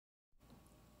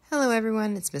Hello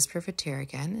everyone, it's Miss Perfect here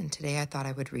again, and today I thought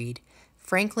I would read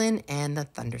Franklin and the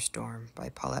Thunderstorm by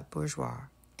Paulette Bourgeois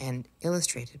and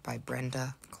illustrated by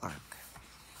Brenda Clark.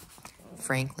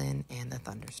 Franklin and the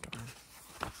Thunderstorm.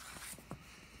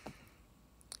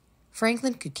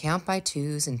 Franklin could count by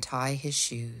twos and tie his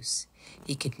shoes.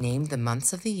 He could name the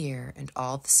months of the year and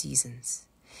all the seasons.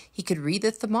 He could read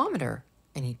the thermometer,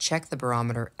 and he'd check the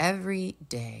barometer every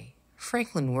day.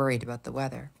 Franklin worried about the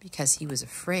weather because he was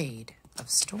afraid of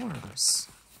storms.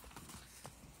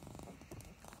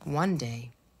 One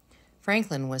day,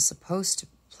 Franklin was supposed to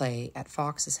play at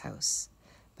Fox's house,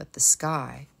 but the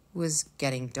sky was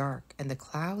getting dark and the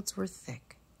clouds were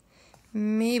thick.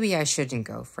 "Maybe I shouldn't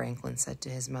go," Franklin said to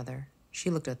his mother. She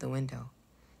looked out the window.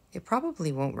 "It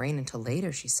probably won't rain until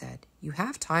later," she said. "You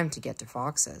have time to get to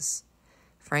Fox's."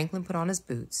 Franklin put on his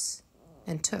boots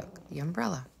and took the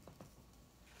umbrella.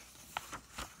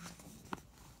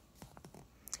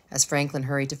 As Franklin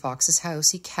hurried to Fox's house,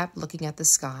 he kept looking at the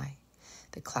sky.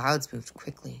 The clouds moved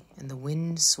quickly, and the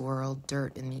wind swirled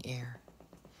dirt in the air.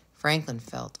 Franklin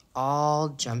felt all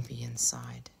jumpy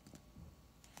inside.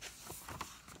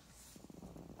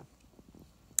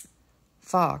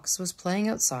 Fox was playing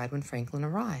outside when Franklin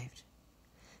arrived.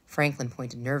 Franklin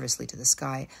pointed nervously to the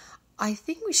sky. "I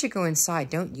think we should go inside,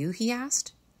 don't you?" he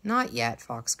asked. "Not yet,"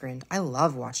 Fox grinned. "I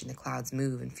love watching the clouds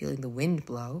move and feeling the wind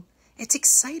blow. It's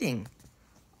exciting."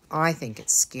 "I think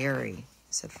it's scary,"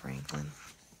 said Franklin.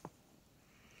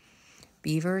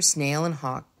 Beaver, Snail, and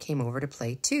Hawk came over to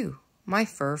play too. "My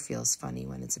fur feels funny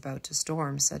when it's about to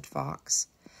storm," said Fox.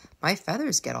 "My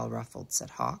feathers get all ruffled,"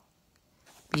 said Hawk.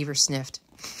 Beaver sniffed.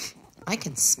 "I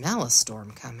can smell a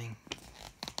storm coming."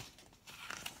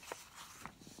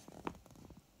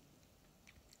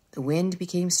 The wind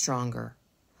became stronger.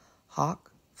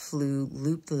 Hawk flew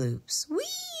loop-the-loops.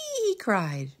 "Whee!" he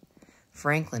cried.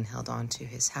 Franklin held on to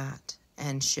his hat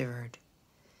and shivered.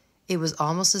 It was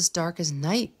almost as dark as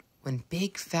night when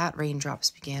big fat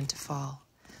raindrops began to fall.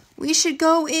 "We should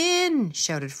go in!"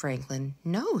 shouted Franklin.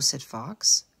 "No," said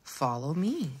Fox. "Follow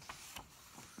me."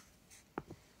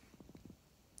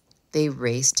 They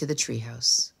raced to the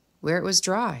treehouse, where it was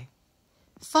dry.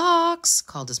 "Fox!"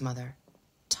 called his mother.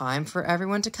 "Time for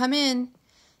everyone to come in."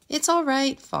 "It's all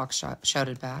right," Fox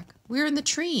shouted back. "We're in the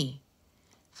tree."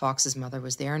 Fox's mother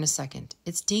was there in a second.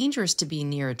 "It's dangerous to be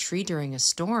near a tree during a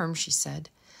storm," she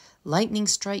said. "Lightning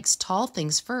strikes tall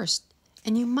things first,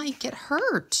 and you might get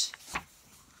hurt."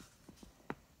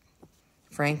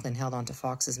 Franklin held on to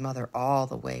Fox's mother all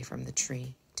the way from the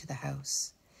tree to the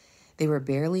house. They were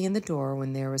barely in the door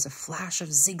when there was a flash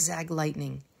of zigzag light.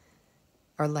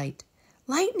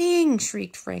 "Lightning!"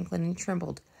 shrieked Franklin and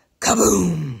trembled.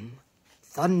 "Kaboom!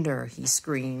 Thunder!" he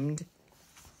screamed.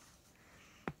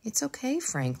 "It's okay,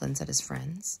 Franklin," said his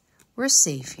friends. "We're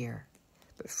safe here."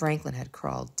 But Franklin had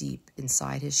crawled deep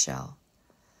inside his shell.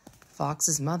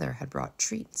 Fox's mother had brought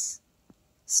treats.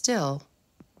 Still,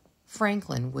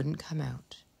 Franklin wouldn't come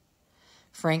out.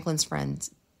 Franklin's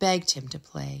friends begged him to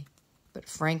play, but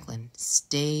Franklin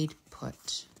stayed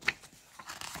put.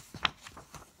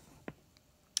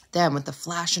 Then, with a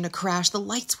flash and a crash, the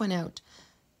lights went out.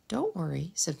 "Don't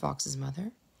worry," said Fox's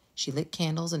mother. She lit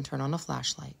candles and turned on a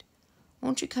flashlight.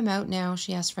 "Won't you come out now?"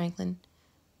 she asked Franklin.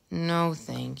 "No,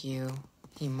 thank you,"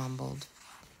 he mumbled.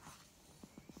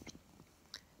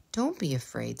 "Don't be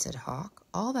afraid," said Hawk.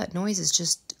 "All that noise is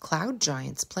just cloud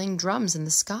giants playing drums in the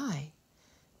sky."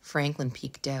 Franklin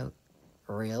peeked out.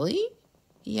 "Really?"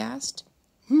 he asked.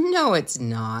 "No, it's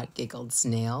not," giggled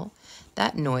Snail.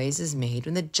 "That noise is made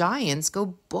when the giants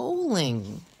go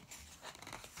bowling."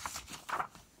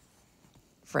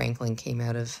 Franklin came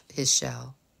out of his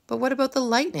shell. "But what about the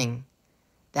lightning?"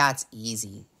 "That's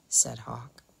easy," said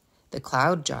Hawk. "The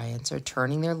cloud giants are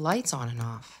turning their lights on and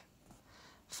off."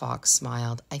 Fox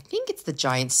smiled. "I think it's the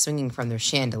giants swinging from their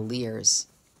chandeliers."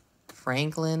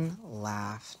 Franklin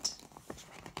laughed.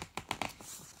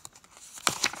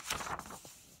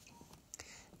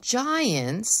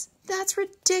 "Giants? That's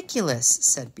ridiculous,"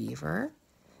 said Beaver.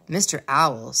 "Mr.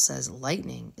 Owl says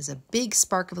lightning is a big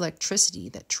spark of electricity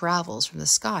that travels from the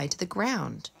sky to the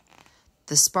ground.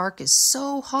 The spark is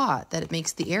so hot that it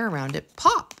makes the air around it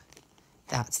pop.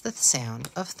 That's the sound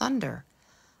of thunder."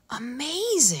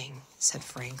 "Amazing," said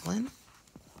Franklin.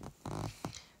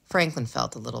 Franklin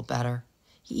felt a little better.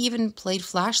 He even played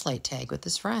flashlight tag with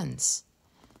his friends.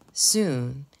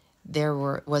 Soon, there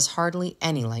was hardly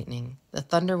any lightning. The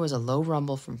thunder was a low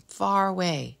rumble from far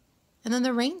away, and then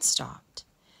the rain stopped.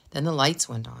 Then the lights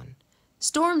went on.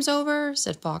 "Storm's over,"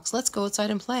 said Fox. "Let's go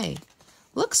outside and play."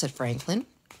 "Look," said Franklin,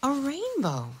 "a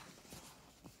rainbow."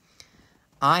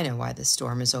 "I know why the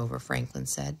storm is over," Franklin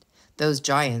said. Those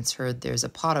giants heard there's a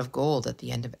pot of gold at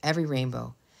the end of every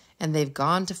rainbow, and they've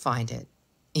gone to find it.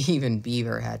 Even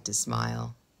Beaver had to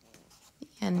smile. The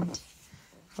end.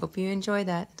 Hope you enjoyed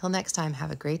that. Until next time, have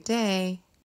a great day.